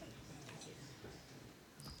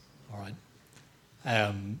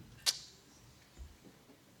Um,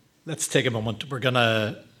 let's take a moment. We're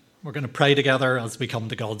gonna pray together as we come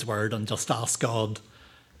to God's Word and just ask God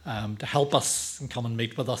to help us and come and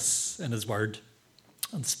meet with us in His Word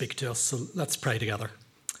and speak to us. So let's pray together.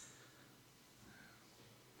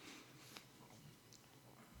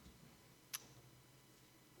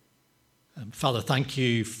 Father, thank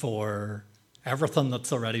you for everything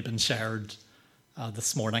that's already been shared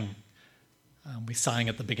this morning. We sang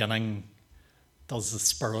at the beginning, does the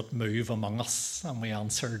Spirit move among us? And we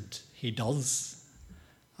answered, He does.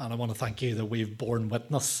 And I want to thank you that we've borne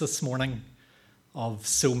witness this morning of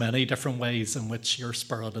so many different ways in which your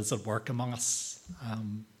Spirit is at work among us.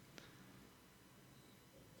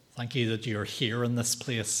 Thank you that you're here in this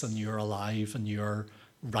place and you're alive and you're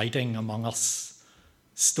writing among us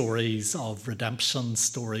stories of redemption,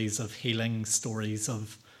 stories of healing, stories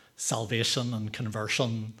of salvation and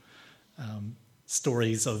conversion,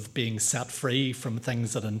 stories of being set free from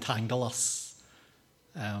things that entangle us,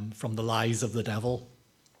 from the lies of the devil.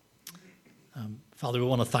 Father, we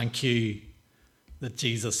want to thank you that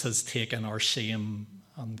Jesus has taken our shame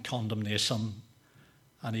and condemnation,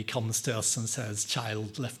 and he comes to us and says,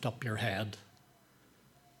 "Child, lift up your head."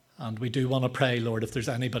 And we do want to pray, Lord, if there's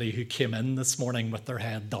anybody who came in this morning with their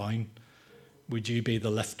head down, would you be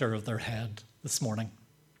the lifter of their head this morning?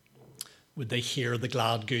 Would they hear the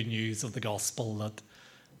glad good news of the gospel that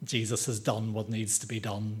Jesus has done what needs to be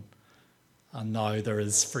done, and now there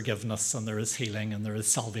is forgiveness and there is healing and there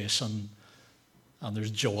is salvation and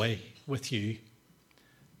there's joy with you.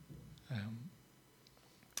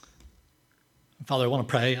 Father, I want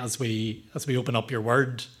to pray as we open up your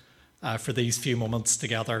word for these few moments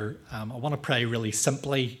together. I want to pray really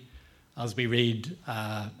simply as we read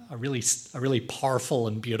a really powerful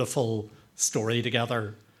and beautiful story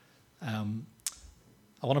together. I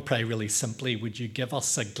want to pray really simply, would you give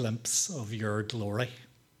us a glimpse of your glory,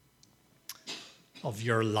 of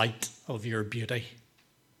your light, of your beauty?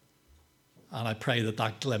 And I pray that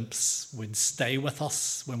that glimpse would stay with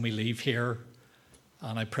us when we leave here,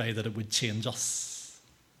 and I pray that it would change us.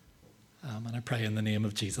 And I pray in the name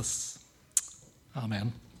of Jesus.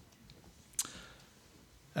 Amen.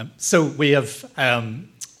 So we've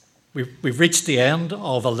reached the end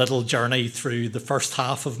of a little journey through the first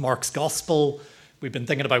half of Mark's Gospel. We've been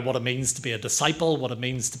thinking about what it means to be a disciple, what it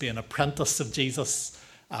means to be an apprentice of Jesus,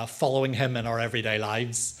 following him in our everyday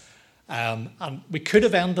lives. And we could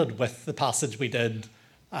have ended with the passage we did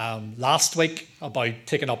last week about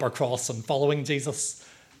taking up our cross and following Jesus.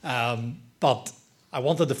 But I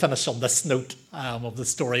wanted to finish on this note of the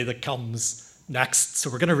story that comes next. So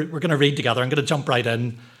we're going to read together. I'm going to jump right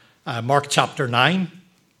in. Mark chapter 9.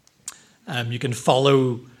 You can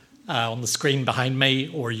follow on the screen behind me,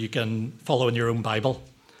 or you can follow in your own Bible.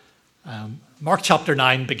 Mark chapter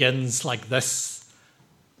 9 begins like this.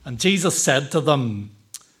 And Jesus said to them,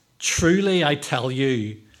 "Truly I tell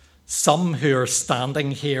you, some who are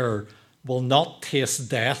standing here will not taste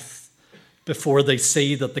death before they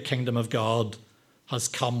see that the kingdom of God has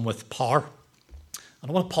come with power." And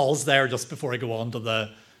I want to pause there just before I go on to the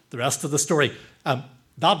rest of the story.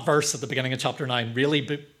 That verse at the beginning of chapter 9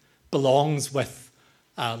 really belongs with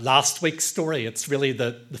last week's story. It's really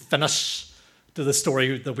the finish to the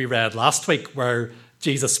story that we read last week, where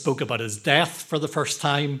Jesus spoke about his death for the first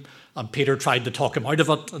time, and Peter tried to talk him out of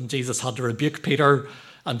it, and Jesus had to rebuke Peter.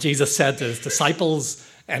 And Jesus said to his disciples,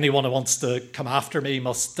 "Anyone who wants to come after me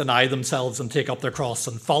must deny themselves and take up their cross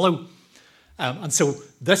and follow." And so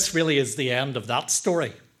this really is the end of that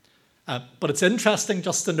story. But it's interesting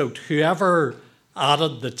just to note, whoever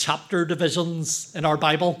added the chapter divisions in our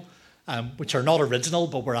Bible, which are not original,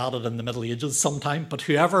 but were added in the Middle Ages sometime, but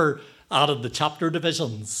whoever added the chapter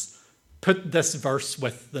divisions put this verse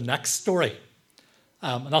with the next story.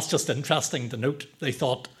 And that's just interesting to note. They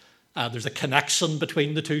thought there's a connection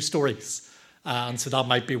between the two stories. And so that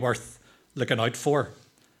might be worth looking out for.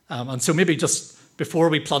 And so maybe just before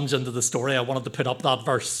we plunge into the story, I wanted to put up that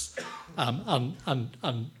verse and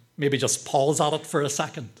maybe just pause at it for a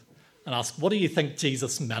second and ask, what do you think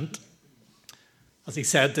Jesus meant as he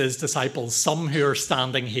said to his disciples, "Some who are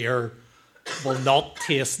standing here will not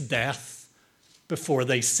taste death before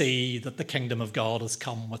they see that the kingdom of God has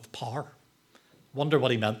come with power"? Wonder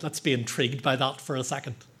what he meant. Let's be intrigued by that for a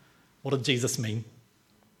second. What did Jesus mean?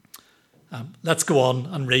 Let's go on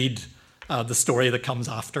and read the story that comes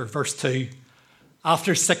after. Verse 2.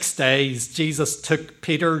 After 6 days, Jesus took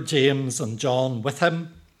Peter, James, and John with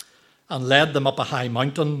him and led them up a high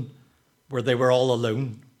mountain where they were all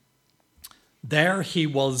alone. There he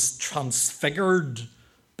was transfigured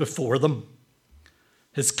before them.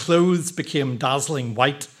 His clothes became dazzling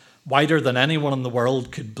white, whiter than anyone in the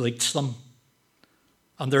world could bleach them.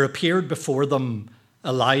 And there appeared before them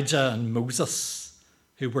Elijah and Moses,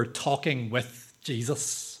 who were talking with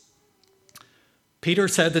Jesus. Peter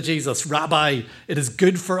said to Jesus, "Rabbi, it is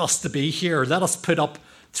good for us to be here. Let us put up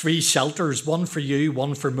 3 shelters, one for you,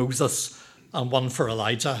 one for Moses, and one for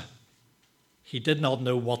Elijah." He did not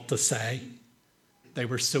know what to say. They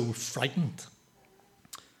were so frightened.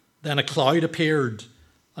 Then a cloud appeared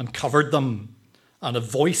and covered them, and a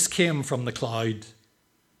voice came from the cloud.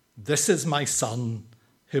 "This is my son,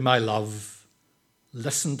 whom I love.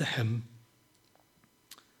 Listen to him."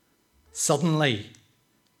 Suddenly,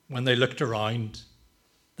 when they looked around,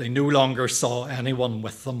 they no longer saw anyone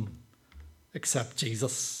with them except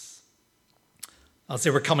Jesus. As they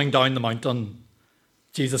were coming down the mountain,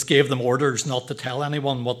 Jesus gave them orders not to tell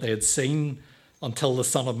anyone what they had seen until the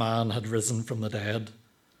Son of Man had risen from the dead.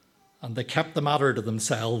 And they kept the matter to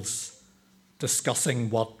themselves, discussing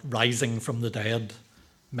what rising from the dead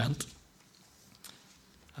meant.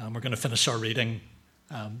 We're going to finish our reading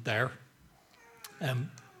there.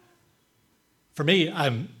 For me,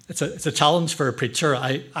 it's a challenge for a preacher.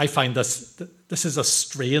 I find this is a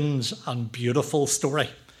strange and beautiful story.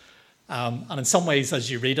 And in some ways, as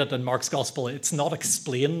you read it in Mark's Gospel, it's not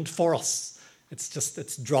explained for us.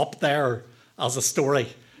 It's dropped there as a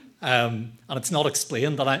story. And it's not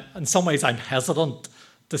explained. And in some ways, I'm hesitant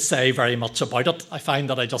to say very much about it. I find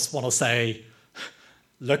that I just want to say,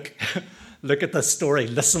 look at this story,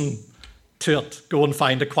 listen to it, go and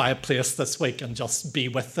find a quiet place this week and just be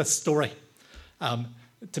with this story.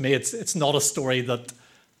 To me, it's not a story that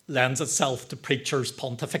lends itself to preachers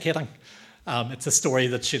pontificating. It's a story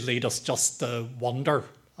that should lead us just to wonder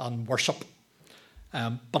and worship.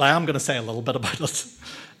 But I am going to say a little bit about it.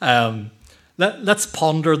 Let's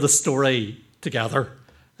ponder the story together.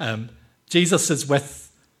 Jesus is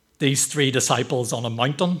with these 3 disciples on a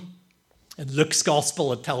mountain. In Luke's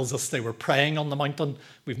Gospel, it tells us they were praying on the mountain.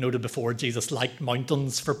 We've noted before, Jesus liked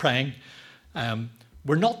mountains for praying.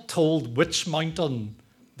 We're not told which mountain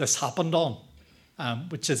this happened on,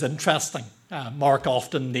 which is interesting. Mark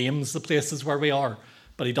often names the places where we are,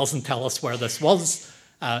 but he doesn't tell us where this was.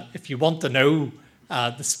 If you want to know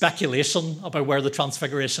the speculation about where the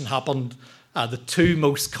Transfiguration happened, the 2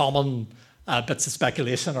 most common bits of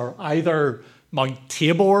speculation are either Mount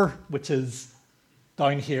Tabor, which is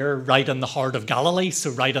down here right in the heart of Galilee, so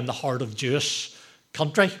right in the heart of Jewish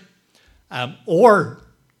country, or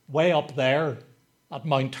way up there at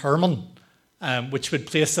Mount Hermon, which would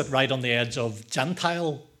place it right on the edge of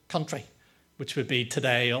Gentile country, which would be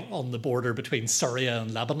today on the border between Syria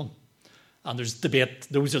and Lebanon. And there's debate.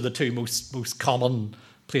 Those are the 2 most common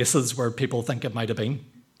places where people think it might have been.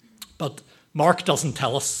 But Mark doesn't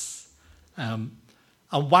tell us. And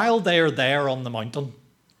while they're there on the mountain,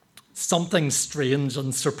 something strange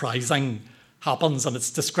and surprising happens, and it's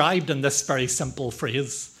described in this very simple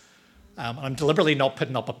phrase. I'm deliberately not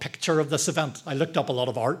putting up a picture of this event. I looked up a lot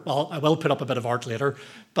of art. Well, I will put up a bit of art later,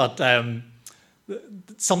 but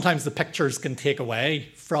sometimes the pictures can take away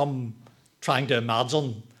from trying to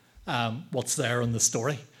imagine what's there in the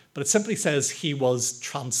story. But it simply says he was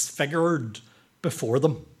transfigured before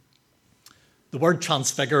them. The word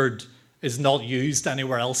transfigured is not used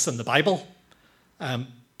anywhere else in the Bible,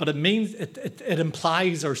 but it means it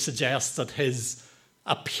implies or suggests that his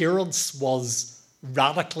appearance was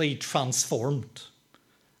radically transformed.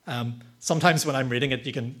 Sometimes when I'm reading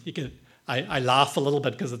it, I laugh a little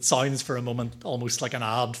bit because it sounds for a moment almost like an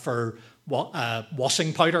ad for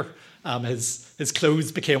washing powder. His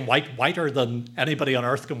clothes became whiter than anybody on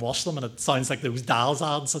earth can wash them, and it sounds like those Daz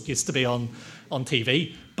ads that used to be on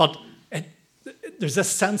TV. But there's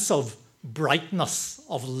this sense of brightness,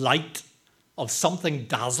 of light, of something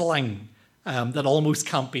dazzling that almost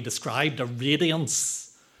can't be described, a radiance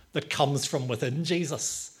that comes from within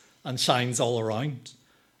Jesus and shines all around.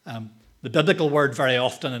 The biblical word very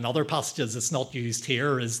often in other passages, it's not used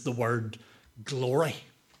here, is the word glory.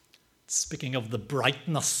 Speaking of the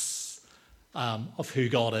brightness of who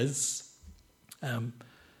God is.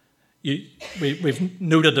 We've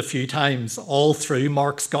noted a few times all through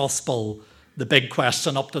Mark's Gospel, the big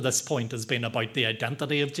question up to this point has been about the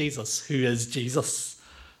identity of Jesus. Who is Jesus?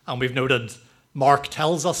 And we've noted Mark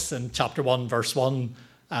tells us in chapter 1, verse 1,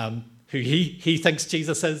 who he thinks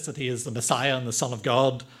Jesus is, that he is the Messiah and the Son of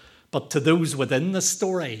God. But to those within the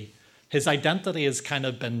story, his identity has kind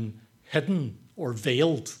of been hidden or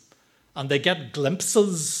veiled. And they get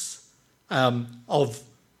glimpses of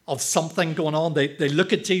something going on. They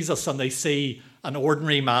look at Jesus and they see an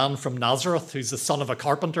ordinary man from Nazareth who's the son of a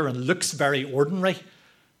carpenter and looks very ordinary,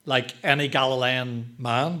 like any Galilean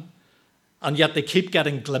man. And yet they keep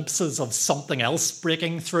getting glimpses of something else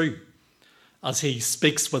breaking through as he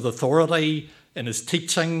speaks with authority, in his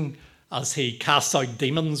teaching, as he casts out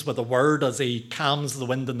demons with a word, as he calms the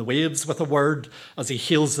wind and the waves with a word, as he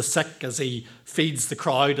heals the sick, as he feeds the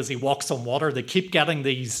crowd, as he walks on water. They keep getting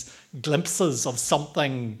these glimpses of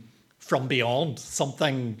something from beyond,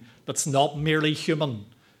 something that's not merely human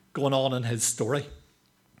going on in his story.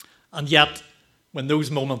 And yet, when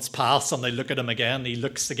those moments pass and they look at him again, he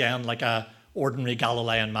looks again like an ordinary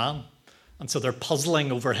Galilean man. And so they're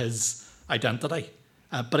puzzling over his identity.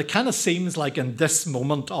 But it kind of seems like in this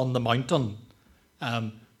moment on the mountain,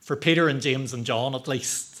 for Peter and James and John at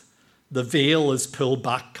least, the veil is pulled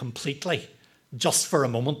back completely, just for a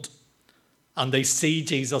moment. And they see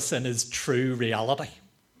Jesus in his true reality,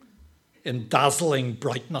 in dazzling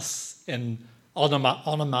brightness, in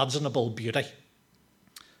unimaginable beauty.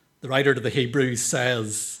 The writer to the Hebrews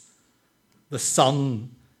says, the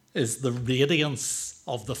Son is the radiance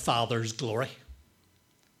of the Father's glory.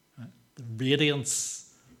 The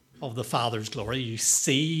radiance of the Father's glory. You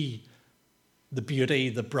see the beauty,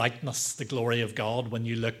 the brightness, the glory of God when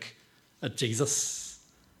you look at Jesus.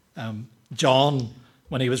 John,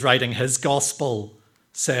 when he was writing his gospel,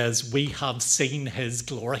 says, we have seen his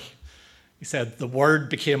glory. He said, the Word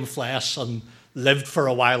became flesh and lived for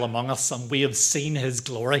a while among us, and we have seen his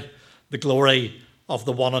glory, the glory of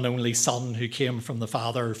the one and only Son who came from the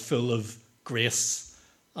Father, full of grace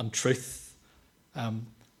and truth.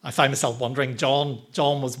 I find myself wondering, John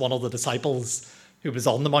was one of the disciples who was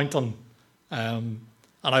on the mountain. And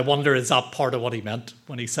I wonder, is that part of what he meant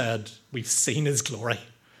when he said, we've seen his glory?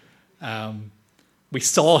 We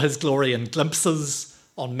saw his glory in glimpses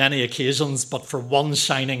on many occasions, but for one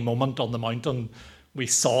shining moment on the mountain, we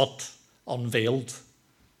saw it unveiled.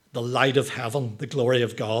 The light of heaven, the glory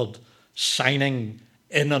of God, shining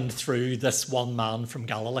in and through this one man from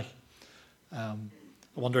Galilee. I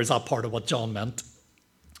wonder, is that part of what John meant?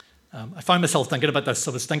 I found myself thinking about this.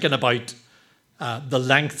 I was thinking about the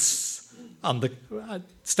lengths and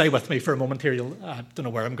stay with me for a moment here. I don't know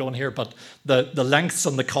where I'm going here, but the lengths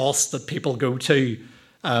and the cost that people go to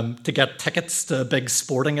get tickets to a big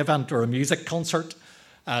sporting event or a music concert.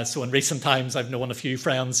 So in recent times, I've known a few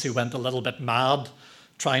friends who went a little bit mad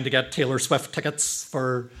trying to get Taylor Swift tickets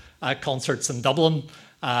for concerts in Dublin.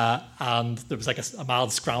 And there was like a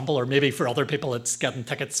mad scramble, or maybe for other people, it's getting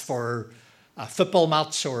tickets for a football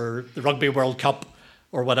match or the Rugby World Cup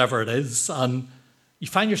or whatever it is. And you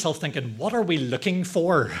find yourself thinking, what are we looking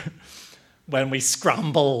for when we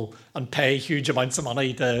scramble and pay huge amounts of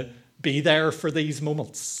money to be there for these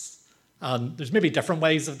moments? And there's maybe different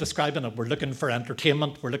ways of describing it. We're looking for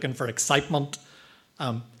entertainment. We're looking for excitement.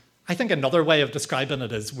 I think another way of describing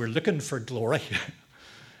it is we're looking for glory.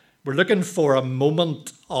 We're looking for a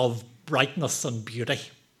moment of brightness and beauty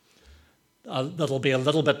that'll be a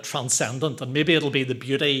little bit transcendent, and maybe it'll be the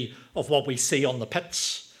beauty of what we see on the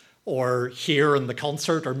pitch or here in the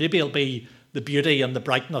concert, or maybe it'll be the beauty and the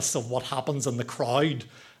brightness of what happens in the crowd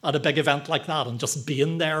at a big event like that, and just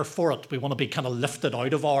being there for it. We want to be kind of lifted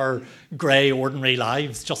out of our grey, ordinary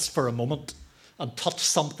lives just for a moment and touch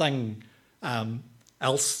something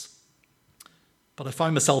else. But I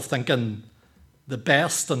found myself thinking, the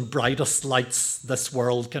best and brightest lights this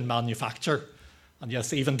world can manufacture, and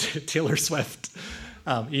yes, even Taylor Swift,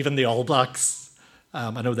 even the All Blacks,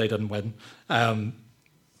 I know they didn't win. The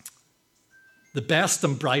best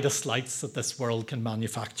and brightest lights that this world can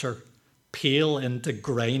manufacture pale into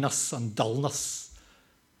greyness and dullness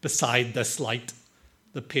beside this light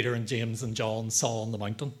that Peter and James and John saw on the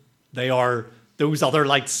mountain. They are those other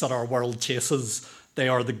lights that our world chases. They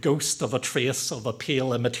are the ghost of a trace of a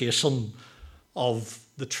pale imitation of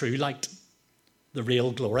the true light, the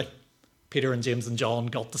real glory. Peter and James and John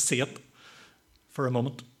got to see it for a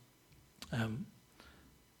moment.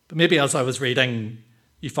 But maybe as I was reading,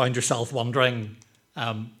 you found yourself wondering,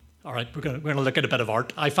 all right, we're going to look at a bit of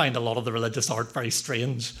art. I find a lot of the religious art very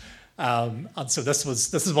strange. And so this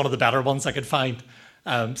is one of the better ones I could find.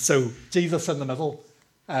 So Jesus in the middle,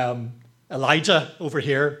 Elijah over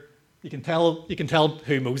here. You can tell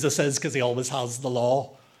who Moses is because he always has the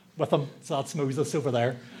law with him. So that's Moses over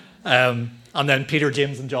there. And then Peter,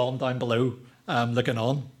 James, and John down below looking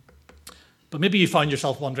on. But maybe you find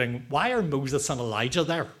yourself wondering, why are Moses and Elijah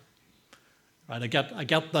there? Right, I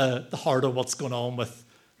get the heart of what's going on with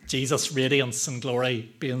Jesus' radiance and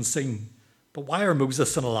glory being seen. But why are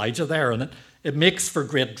Moses and Elijah there? And it makes for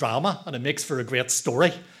great drama, and it makes for a great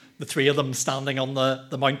story. The three of them standing on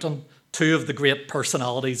the mountain, two of the great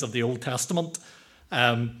personalities of the Old Testament.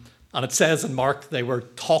 And it says in Mark, they were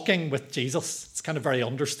talking with Jesus. It's kind of very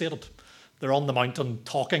understated. They're on the mountain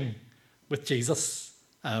talking with Jesus.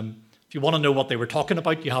 If you want to know what they were talking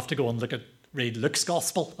about, you have to go and look at read Luke's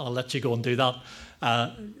Gospel. I'll let you go and do that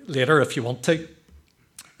later if you want to.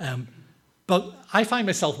 But I find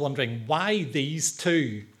myself wondering why these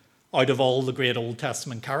two out of all the great Old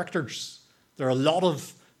Testament characters. There are a lot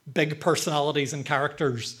of big personalities and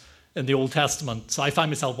characters in the Old Testament. So I find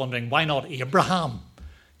myself wondering, why not Abraham?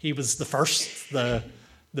 He was the first, the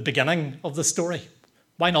beginning of the story.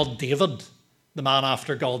 Why not David, the man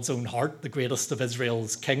after God's own heart, the greatest of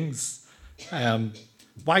Israel's kings?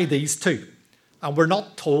 Why these two? And we're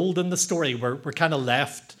not told in the story. We're kind of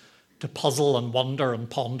left to puzzle and wonder and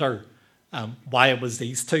ponder why it was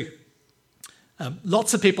these two.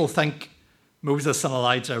 Lots of people think Moses and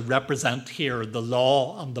Elijah represent here the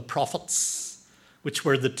law and the prophets, which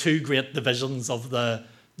were the two great divisions of the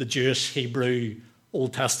Jewish Hebrew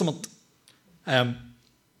Old Testament.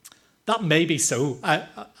 That may be so.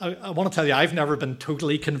 I want to tell you, I've never been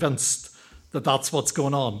totally convinced that that's what's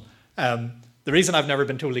going on. The reason I've never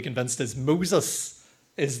been totally convinced is Moses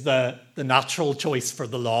is the natural choice for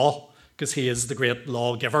the law, because he is the great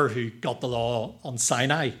lawgiver who got the law on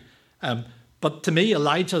Sinai. But to me,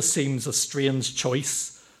 Elijah seems a strange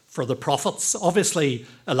choice for the prophets. Obviously,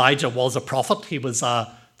 Elijah was a prophet. He was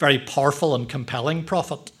a very powerful and compelling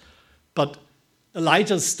prophet. But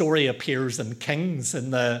Elijah's story appears in Kings,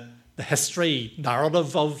 in the history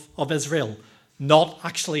narrative of Israel, not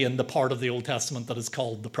actually in the part of the Old Testament that is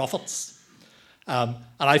called the prophets. And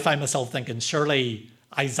I find myself thinking, surely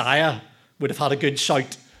Isaiah would have had a good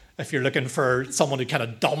shout if you're looking for someone who kind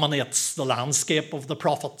of dominates the landscape of the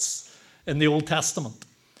prophets in the Old Testament.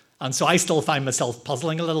 And so I still find myself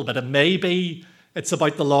puzzling a little bit. And maybe it's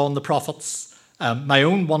about the law and the prophets. My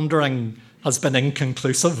own wondering has been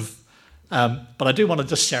inconclusive. But I do want to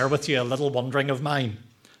just share with you a little wondering of mine.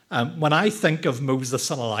 When I think of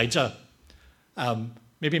Moses and Elijah,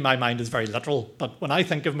 maybe my mind is very literal, but when I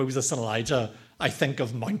think of Moses and Elijah, I think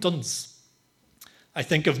of mountains. I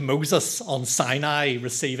think of Moses on Sinai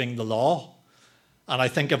receiving the law, and I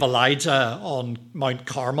think of Elijah on Mount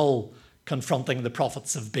Carmel confronting the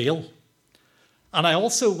prophets of Baal. And I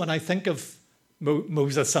also, when I think of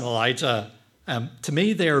Moses and Elijah, to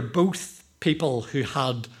me, they are both people who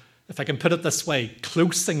had, if I can put it this way,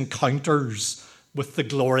 close encounters with the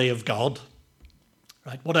glory of God.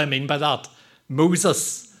 Right? What do I mean by that?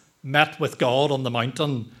 Moses met with God on the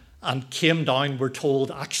mountain and came down, we're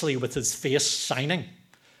told, actually with his face shining,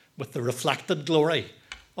 with the reflected glory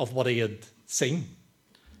of what he had seen.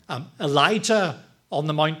 Elijah on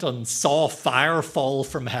the mountain saw fire fall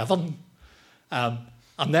from heaven, and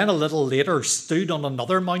then a little later stood on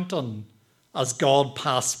another mountain as God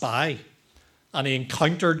passed by, and he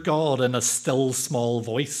encountered God in a still small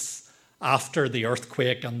voice after the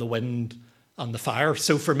earthquake and the wind and the fire.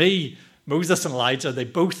 So for me, Moses and Elijah, they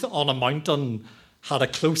both on a mountain had a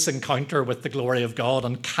close encounter with the glory of God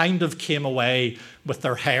and kind of came away with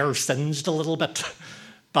their hair singed a little bit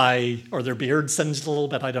or their beard singed a little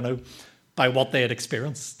bit, I don't know, by what they had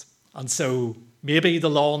experienced. And so maybe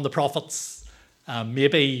the law and the prophets,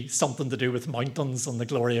 maybe something to do with mountains and the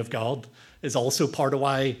glory of God is also part of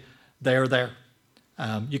why they're there.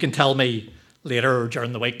 You can tell me later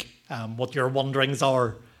during the week what your wonderings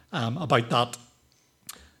are about that.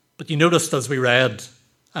 But you noticed as we read,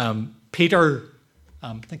 Peter,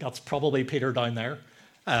 I think that's probably Peter down there.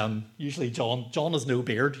 Usually John has no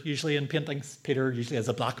beard, usually in paintings. Peter usually has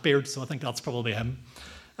a black beard, so I think that's probably him.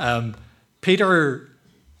 Peter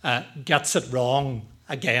gets it wrong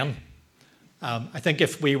again. I think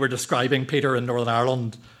if we were describing Peter in Northern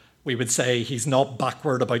Ireland, we would say he's not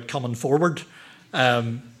backward about coming forward.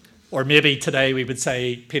 Or maybe today we would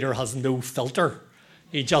say Peter has no filter.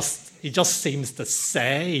 He just seems to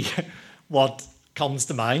say what comes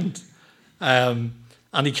to mind.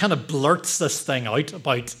 And he kind of blurts this thing out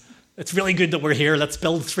about, it's really good that we're here. Let's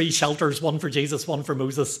build 3 shelters, one for Jesus, one for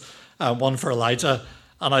Moses, one for Elijah.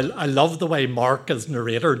 And I love the way Mark, as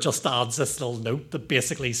narrator, just adds this little note that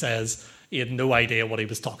basically says he had no idea what he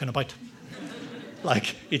was talking about. Like,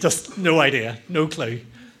 he just, no idea, no clue.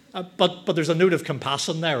 But there's a note of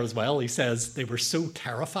compassion there as well. He says they were so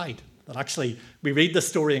terrified that actually we read the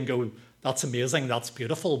story and go, that's amazing, that's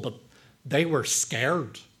beautiful, but they were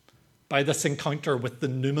scared by this encounter with the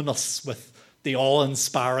numinous, with the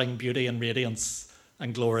awe-inspiring beauty and radiance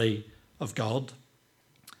and glory of God.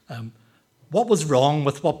 What was wrong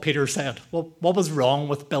with what Peter said? What was wrong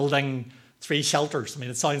with building 3 shelters? I mean,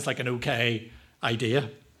 it sounds like an okay idea.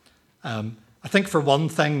 I think for one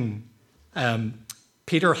thing,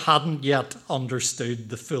 Peter hadn't yet understood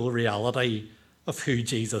the full reality of who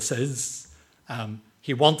Jesus is.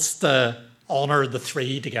 He wants to honour the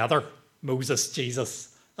 3 together, Moses, Jesus,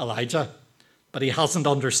 Elijah, but he hasn't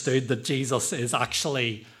understood that Jesus is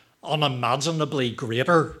actually unimaginably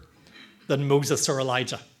greater than Moses or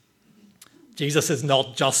Elijah. Jesus is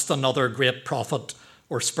not just another great prophet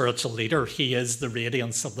or spiritual leader. He is the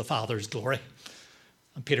radiance of the Father's glory.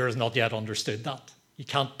 And Peter has not yet understood that. You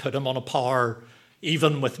can't put him on a par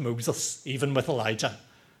even with Moses, even with Elijah.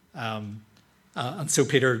 And so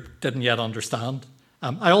Peter didn't yet understand.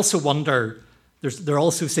 I also wonder, there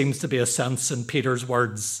also seems to be a sense in Peter's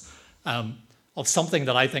words of something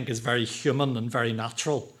that I think is very human and very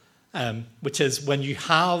natural, which is when you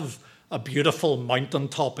have a beautiful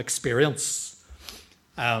mountaintop experience,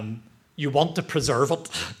 you want to preserve it.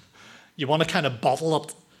 You want to kind of bottle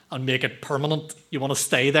it and make it permanent. You want to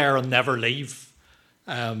stay there and never leave.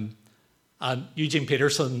 And Eugene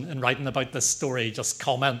Peterson, in writing about this story, just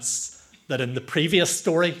comments that in the previous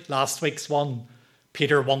story, last week's one,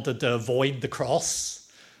 Peter wanted to avoid the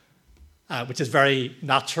cross, which is very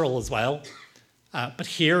natural as well. But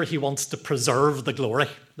here he wants to preserve the glory.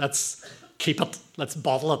 Let's keep it. Let's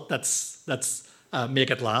bottle it. Let's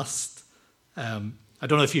make it last. I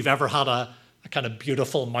don't know if you've ever had a kind of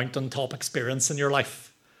beautiful mountaintop experience in your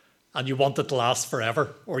life, and you want it to last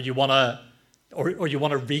forever, or you want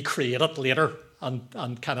to recreate it later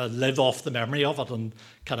and kind of live off the memory of it and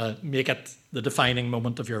kind of make it the defining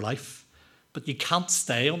moment of your life. But you can't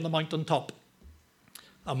stay on the mountaintop.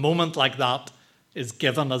 A moment like that is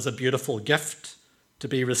given as a beautiful gift to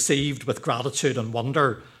be received with gratitude and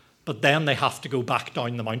wonder, but then they have to go back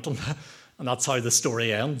down the mountain, and that's how the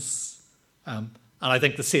story ends. And I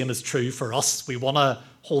think the same is true for us. We want to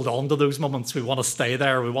hold on to those moments. We want to stay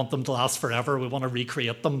there. We want them to last forever. We want to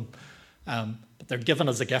recreate them. But they're given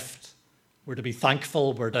as a gift. We're to be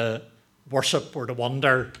thankful. We're to worship. We're to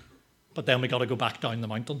wonder. But then we got to go back down the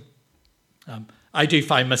mountain. I do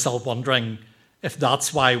find myself wondering if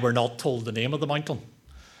that's why we're not told the name of the mountain.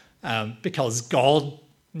 Because God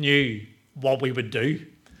knew what we would do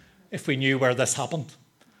if we knew where this happened.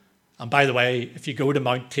 And by the way, if you go to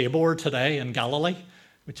Mount Tabor today in Galilee,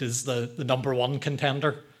 which is the number one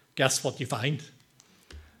contender, guess what you find?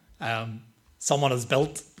 Someone has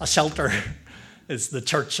built a shelter. It's the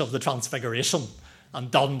Church of the Transfiguration, and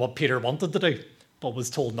done what Peter wanted to do, but was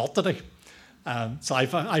told not to do. So I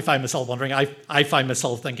find myself wondering, I find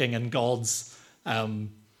myself thinking in God's, I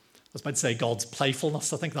was about to say God's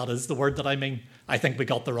playfulness. I think that is the word that I mean. I think we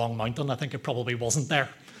got the wrong mountain. I think it probably wasn't there.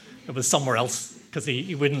 It was somewhere else, because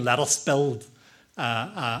he wouldn't let us build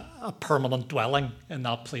a permanent dwelling in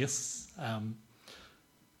that place.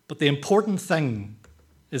 But the important thing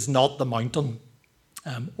is not the mountain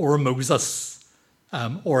or Moses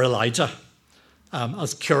or Elijah.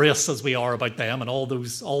 As curious as we are about them, and all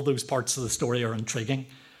those parts of the story are intriguing.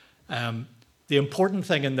 The important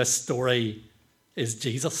thing in this story is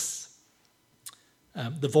Jesus.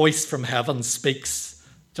 The voice from heaven speaks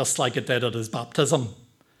just like it did at his baptism,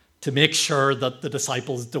 to make sure that the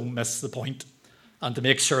disciples don't miss the point, and to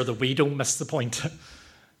make sure that we don't miss the point.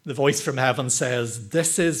 The voice from heaven says,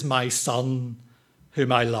 "This is my son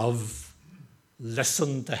whom I love.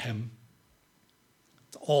 Listen to him."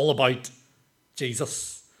 It's all about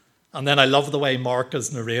Jesus. And then I love the way Mark,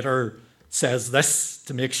 as narrator, says this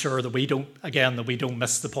to make sure that we don't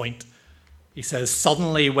miss the point. He says,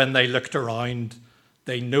 "Suddenly when they looked around,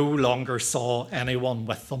 they no longer saw anyone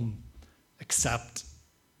with them except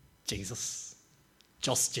Jesus."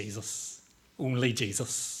 Just Jesus. Only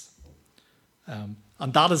Jesus.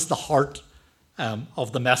 And that is the heart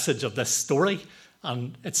of the message of this story.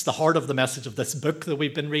 And it's the heart of the message of this book that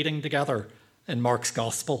we've been reading together in Mark's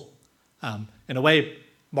Gospel. In a way,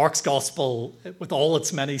 Mark's Gospel, with all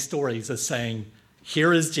its many stories, is saying,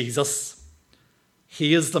 here is Jesus.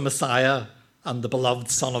 He is the Messiah and the beloved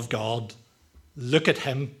Son of God. Look at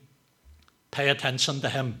him. Pay attention to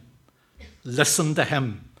him. Listen to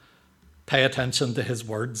him. Pay attention to his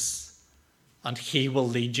words, and he will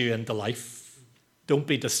lead you into life. Don't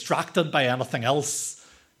be distracted by anything else.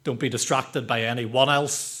 Don't be distracted by anyone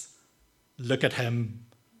else. Look at him.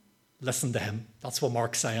 Listen to him. That's what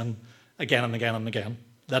Mark's saying again and again and again.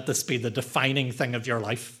 Let this be the defining thing of your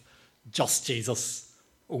life. Just Jesus.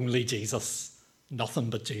 Only Jesus. Nothing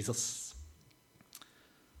but Jesus.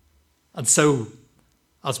 And so,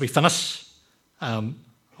 as we finish, I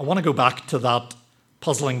want to go back to that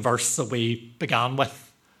puzzling verse that we began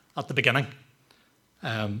with at the beginning.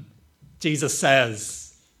 Jesus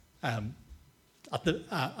says at the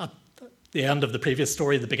end of the previous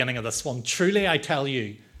story, the beginning of this one, "Truly I tell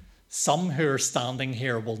you, some who are standing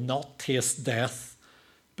here will not taste death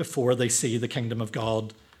before they see the kingdom of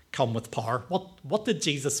God come with power." What did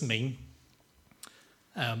Jesus mean?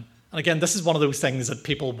 And again, this is one of those things that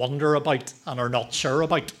people wonder about and are not sure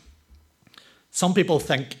about. Some people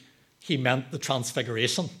think he meant the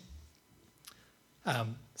transfiguration.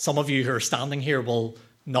 Some of you who are standing here will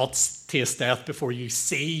not taste death before you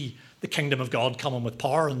see the kingdom of God coming with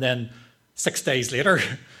power. And then 6 days later,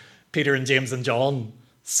 Peter and James and John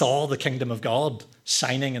saw the kingdom of God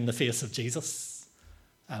shining in the face of Jesus.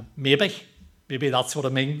 Maybe that's what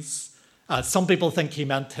it means. Some people think he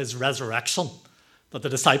meant his resurrection, that the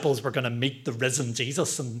disciples were going to meet the risen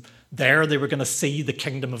Jesus, and there they were going to see the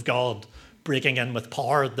kingdom of God breaking in with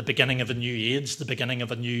power at the beginning of a new age, the beginning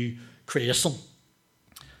of a new creation.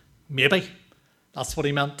 Maybe that's what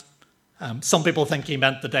he meant. Some people think he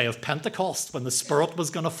meant the day of Pentecost, when the Spirit was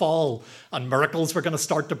going to fall and miracles were going to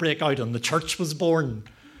start to break out and the church was born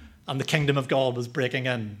and the kingdom of God was breaking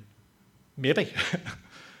in. Maybe.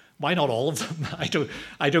 Why not all of them?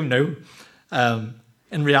 I don't know.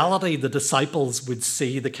 In reality, the disciples would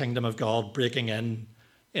see the kingdom of God breaking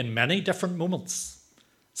in many different moments.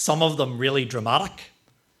 Some of them really dramatic,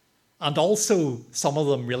 and also some of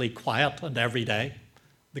them really quiet and everyday.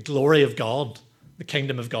 The glory of God, the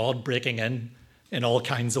kingdom of God breaking in all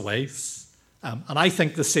kinds of ways. And I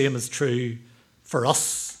think the same is true for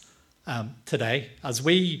us today. As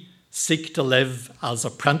we seek to live as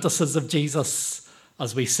apprentices of Jesus,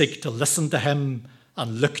 as we seek to listen to him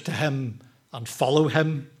and look to him and follow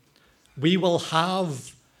him, we will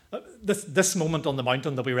have this moment on the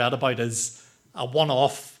mountain that we read about is a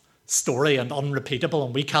one-off story and unrepeatable,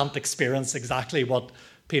 and we can't experience exactly what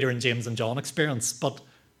Peter and James and John experienced. But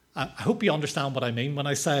I hope you understand what I mean when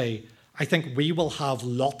I say I think we will have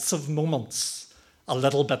lots of moments a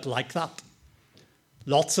little bit like that.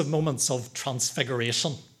 Lots of moments of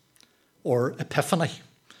transfiguration or epiphany,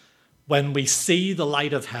 when we see the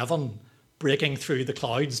light of heaven breaking through the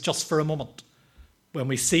clouds just for a moment, when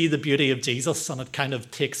we see the beauty of Jesus and it kind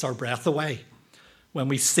of takes our breath away, when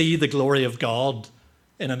we see the glory of God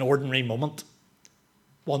in an ordinary moment.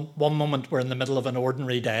 One moment we're in the middle of an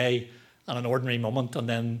ordinary day and an ordinary moment, and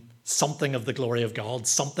then something of the glory of God,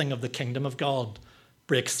 something of the kingdom of God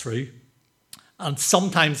breaks through. And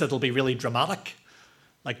sometimes it'll be really dramatic,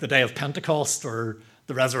 like the day of Pentecost or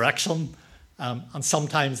the resurrection, and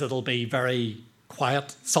sometimes it'll be very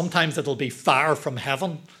quiet. Sometimes it'll be far from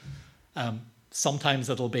heaven. Sometimes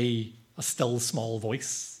it'll be a still small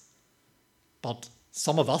voice. But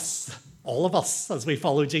some of us, all of us, as we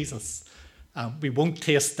follow Jesus, we won't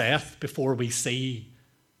taste death before we see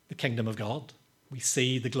the kingdom of God. We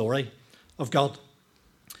see the glory of God.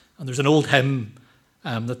 And there's an old hymn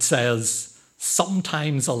that says,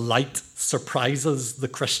 "Sometimes a light surprises the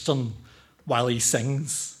Christian while he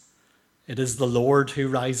sings. It is the Lord who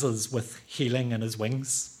rises with healing in his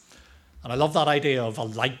wings." And I love that idea of a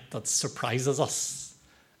light that surprises us.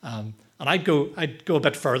 And I'd go a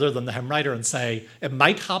bit further than the hymn writer and say it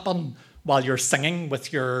might happen while you're singing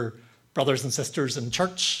with your brothers and sisters in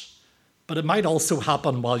church, but it might also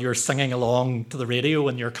happen while you're singing along to the radio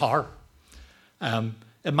in your car.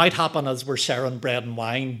 It might happen as we're sharing bread and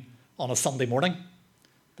wine on a Sunday morning,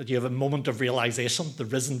 that you have a moment of realization, the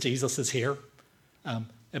risen Jesus is here.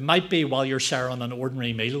 It might be while you're sharing an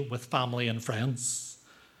ordinary meal with family and friends.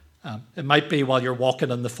 It might be while you're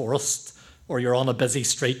walking in the forest, or you're on a busy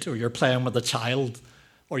street, or you're playing with a child,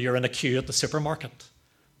 or you're in a queue at the supermarket.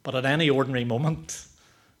 But at any ordinary moment,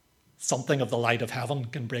 something of the light of heaven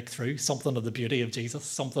can break through, something of the beauty of Jesus,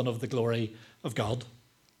 something of the glory of God.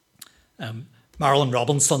 Marilyn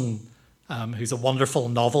Robinson, who's a wonderful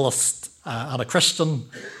novelist and a Christian,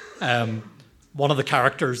 one of the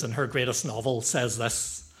characters in her greatest novel says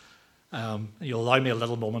this. You'll allow me a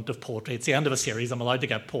little moment of poetry. It's the end of a series. I'm allowed to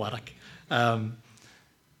get poetic. The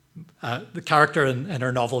character in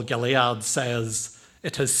her novel, Gilead, says,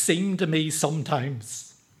 "It has seemed to me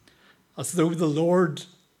sometimes as though the Lord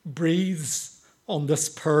breathes on this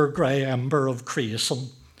poor grey ember of creation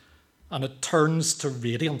and it turns to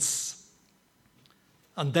radiance.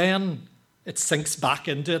 And then it sinks back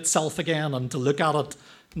into itself again, and to look at it,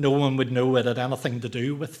 no one would know it had anything to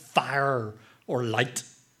do with fire or light."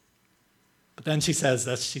 But then she says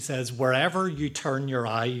this, she says, "Wherever you turn your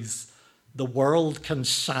eyes, the world can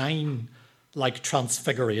shine like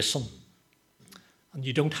transfiguration. And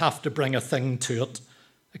you don't have to bring a thing to it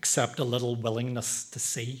except a little willingness to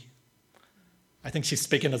see." I think she's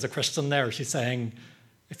speaking as a Christian there. She's saying,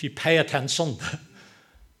 if you pay attention,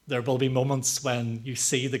 there will be moments when you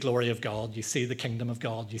see the glory of God, you see the kingdom of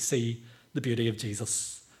God, you see the beauty of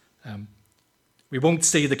Jesus. We won't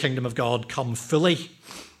see the kingdom of God come fully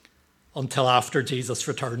until after Jesus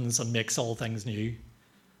returns and makes all things new.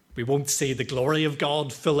 We won't see the glory of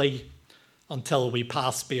God fully until we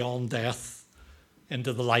pass beyond death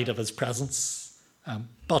into the light of his presence.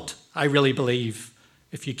 But I really believe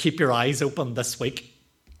if you keep your eyes open this week,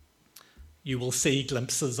 you will see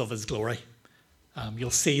glimpses of his glory.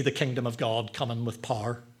 You'll see the kingdom of God coming with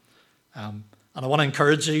power. And I want to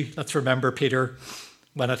encourage you, let's remember, Peter,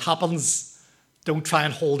 when it happens, don't try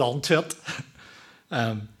and hold on to it.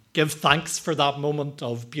 Give thanks for that moment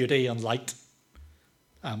of beauty and light.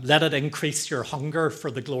 Let it increase your hunger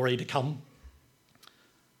for the glory to come.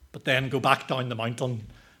 But then go back down the mountain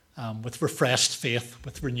with refreshed faith,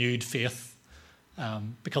 with renewed faith,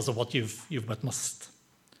 because of what you've witnessed.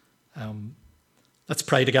 Let's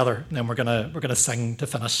pray together, and then we're gonna sing to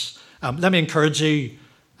finish. Let me encourage you.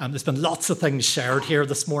 There's been lots of things shared here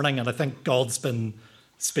this morning, and I think God's been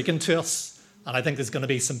speaking to us. And I think there's going to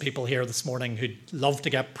be some people here this morning who'd love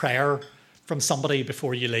to get prayer from somebody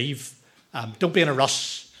before you leave. Don't be in a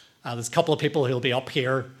rush. There's a couple of people who'll be up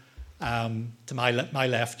here to my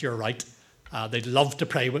left, your right. They'd love to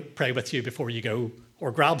pray with you before you go,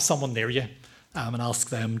 or grab someone near you and ask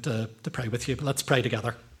them to pray with you. But let's pray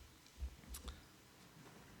together.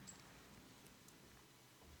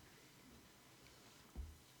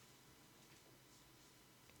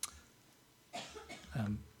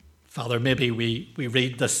 Father, maybe we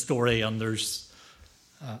read this story and there's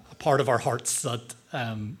a part of our hearts that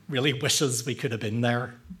really wishes we could have been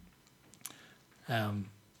there.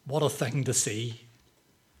 What a thing to see.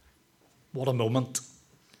 What a moment.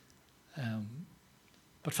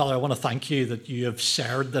 But Father, I want to thank you that you have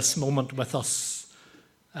shared this moment with us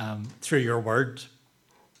through your word.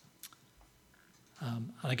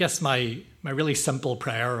 And I guess my really simple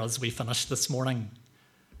prayer as we finish this morning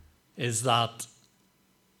is that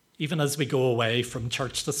even as we go away from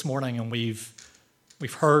church this morning and we've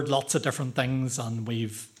heard lots of different things and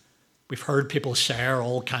we've heard people share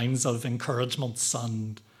all kinds of encouragements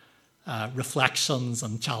and reflections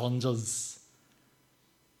and challenges.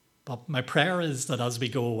 But my prayer is that as we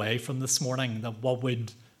go away from this morning, that what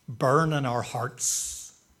would burn in our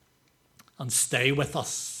hearts and stay with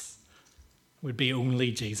us would be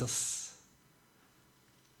only Jesus.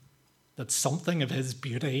 That something of his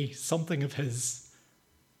beauty, something of his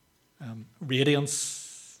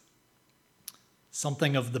radiance,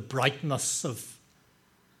 something of the brightness of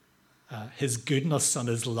his goodness and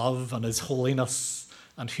his love and his holiness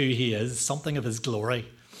and who he is, something of his glory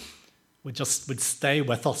would stay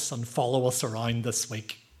with us and follow us around this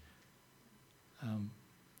week.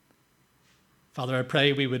 Father, I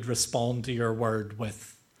pray we would respond to your word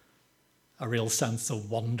with a real sense of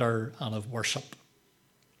wonder and of worship.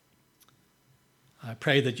 I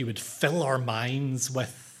pray that you would fill our minds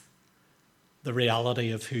with the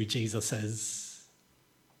reality of who Jesus is,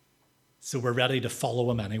 so we're ready to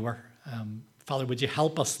follow him anywhere. Father, would you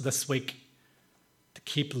help us this week to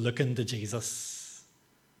keep looking to Jesus,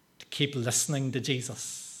 to keep listening to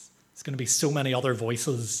Jesus. There's going to be so many other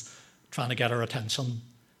voices trying to get our attention,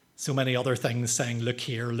 so many other things saying, look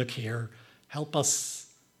here, look here. Help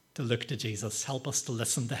us to look to Jesus. Help us to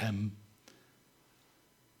listen to him,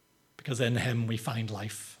 because in him we find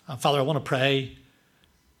life. And Father, I want to pray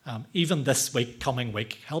even this week, coming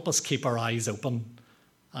week, help us keep our eyes open.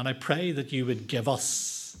 And I pray that you would give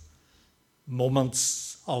us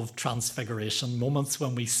moments of transfiguration, moments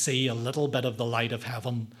when we see a little bit of the light of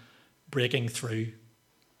heaven breaking through.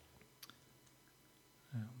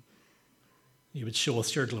 You would show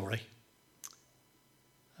us your glory.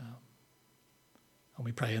 And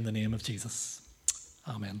we pray in the name of Jesus.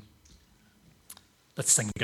 Amen. Let's sing.